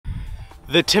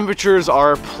The temperatures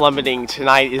are plummeting.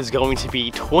 Tonight is going to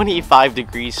be 25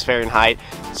 degrees Fahrenheit,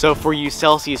 so for you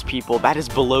Celsius people, that is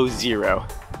below zero.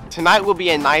 Tonight will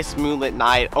be a nice moonlit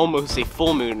night, almost a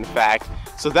full moon in fact,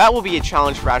 so that will be a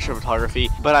challenge for astrophotography,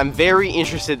 but I'm very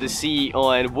interested to see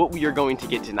on what we are going to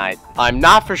get tonight. I'm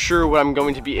not for sure what I'm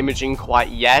going to be imaging quite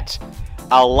yet.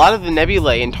 A lot of the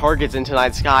nebulae and targets in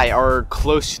tonight's sky are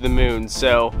close to the moon,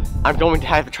 so I'm going to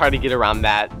have to try to get around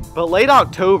that. But late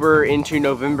October into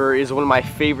November is one of my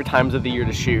favorite times of the year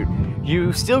to shoot.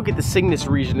 You still get the Cygnus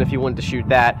region if you want to shoot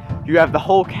that. You have the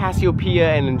whole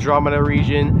Cassiopeia and Andromeda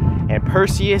region, and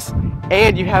Perseus,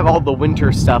 and you have all the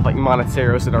winter stuff like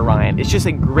Monoceros and Orion. It's just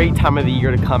a great time of the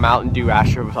year to come out and do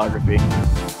astrophotography.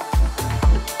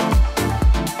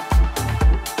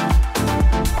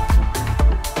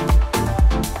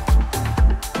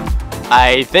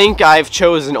 I think I've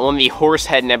chosen on the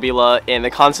Horsehead Nebula in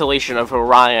the constellation of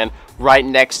Orion, right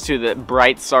next to the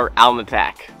bright star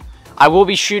Alnitak. I will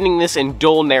be shooting this in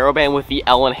dual narrowband with the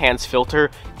L-enhanced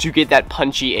filter to get that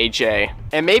punchy HA.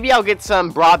 And maybe I'll get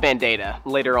some broadband data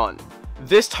later on.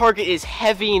 This target is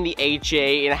heavy in the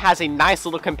HA and it has a nice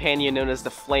little companion known as the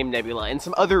Flame Nebula and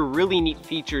some other really neat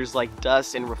features like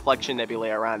dust and reflection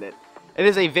nebulae around it. It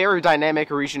is a very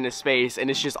dynamic region of space and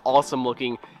it's just awesome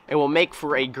looking and will make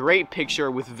for a great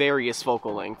picture with various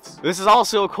focal lengths. This is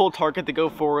also a cool target to go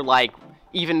for, like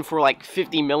even for like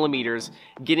 50 millimeters,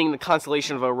 getting the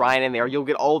constellation of Orion in there. You'll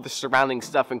get all the surrounding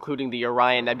stuff including the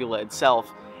Orion Nebula itself,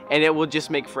 and it will just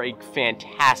make for a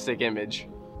fantastic image.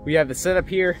 We have the setup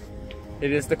here.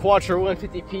 It is the Quattro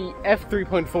 150p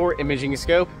f3.4 imaging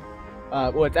scope.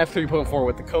 Well, it's f3.4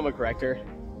 with the coma corrector.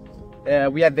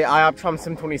 We have the Ioptron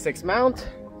 726 mount.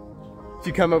 If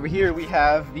you come over here, we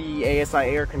have the ASI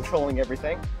Air controlling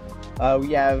everything.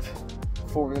 We have,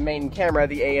 for the main camera,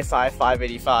 the ASI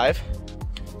 585.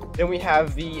 Then we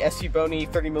have the SV Bony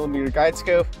 30mm guide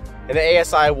scope and the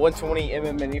ASI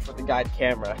 120mm mini for the guide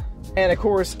camera. And of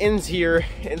course, here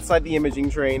inside the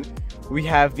imaging train, we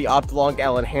have the Optilong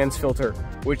L-enhanced filter,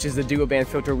 which is the dual band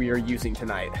filter we are using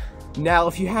tonight. Now,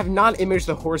 if you have not imaged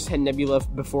the Horsehead Nebula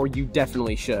before, you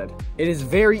definitely should. It is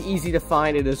very easy to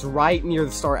find. It is right near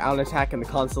the star Alnitak in the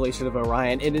constellation of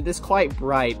Orion, and it is quite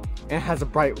bright, and it has a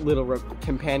bright little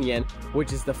companion,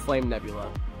 which is the Flame Nebula.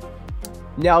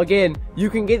 Now again, you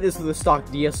can get this with a stock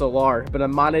DSLR, but a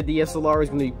mono DSLR is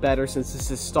going to be better since this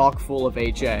is stock full of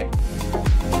HA.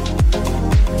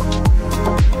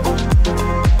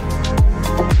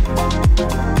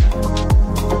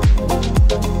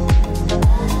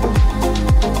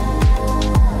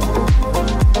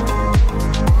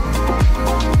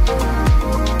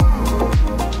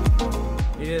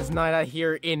 Night out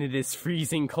here and it is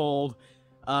freezing cold.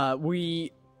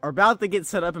 We are about to get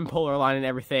set up in polar line and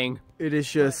everything. It is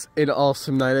just an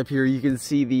awesome night up here. You can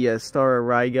see the star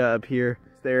Auriga up here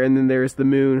there, and then there's the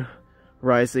moon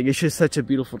rising. It's just such a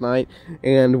beautiful night,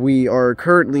 and we are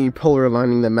currently polar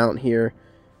aligning the mount here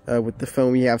with the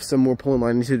phone. We have some more polar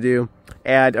aligning to do,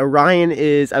 and Orion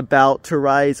is about to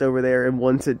rise over there, and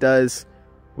once it does,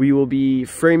 we will be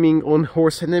framing on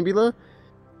Horsehead Nebula.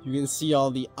 You can see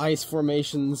all the ice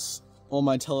formations on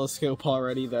my telescope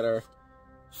already that are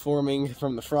forming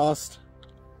from the frost.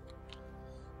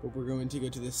 But we're going to go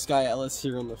to the Sky Atlas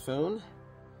here on the phone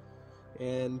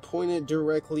and point it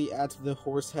directly at the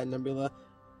Horsehead Nebula.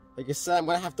 Like I said, I'm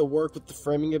going to have to work with the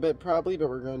framing a bit probably, but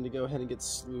we're going to go ahead and get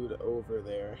slewed over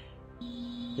there.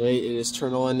 Okay, it is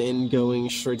turned on and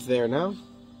going straight there now.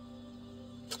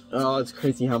 Oh, it's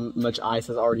crazy how much ice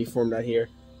has already formed out here.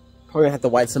 Probably gonna have to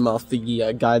wipe some off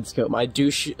the guide scope. My dew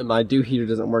heater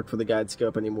doesn't work for the guide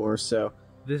scope anymore, so.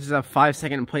 This is a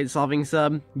 5-second plate solving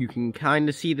sub. You can kind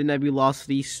of see the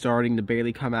nebulosity starting to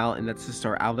barely come out, and that's the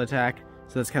star Alnitak.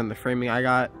 So that's kind of the framing I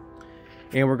got.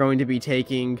 And we're going to be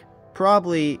taking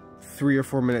probably 3 or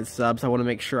 4 minute subs. I want to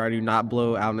make sure I do not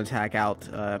blow Alnitak out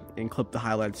and clip the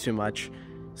highlights too much.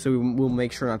 So we'll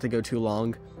make sure not to go too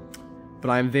long. But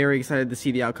I'm very excited to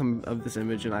see the outcome of this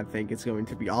image, and I think it's going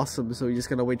to be awesome. So we just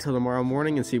gotta wait till tomorrow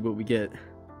morning and see what we get.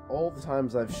 All the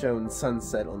times I've shown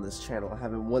sunset on this channel, I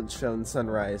haven't once shown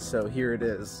sunrise, so here it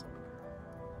is.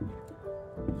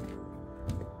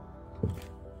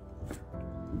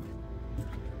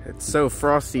 It's so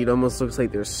frosty, it almost looks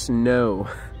like there's snow.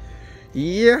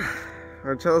 Yeah,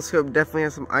 our telescope definitely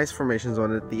has some ice formations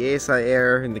on it. The ASI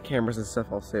Air and the cameras and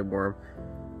stuff all stay warm.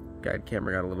 Guide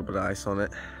camera got a little bit of ice on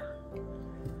it.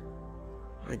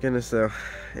 My goodness though,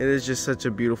 it is just such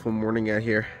a beautiful morning out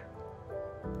here.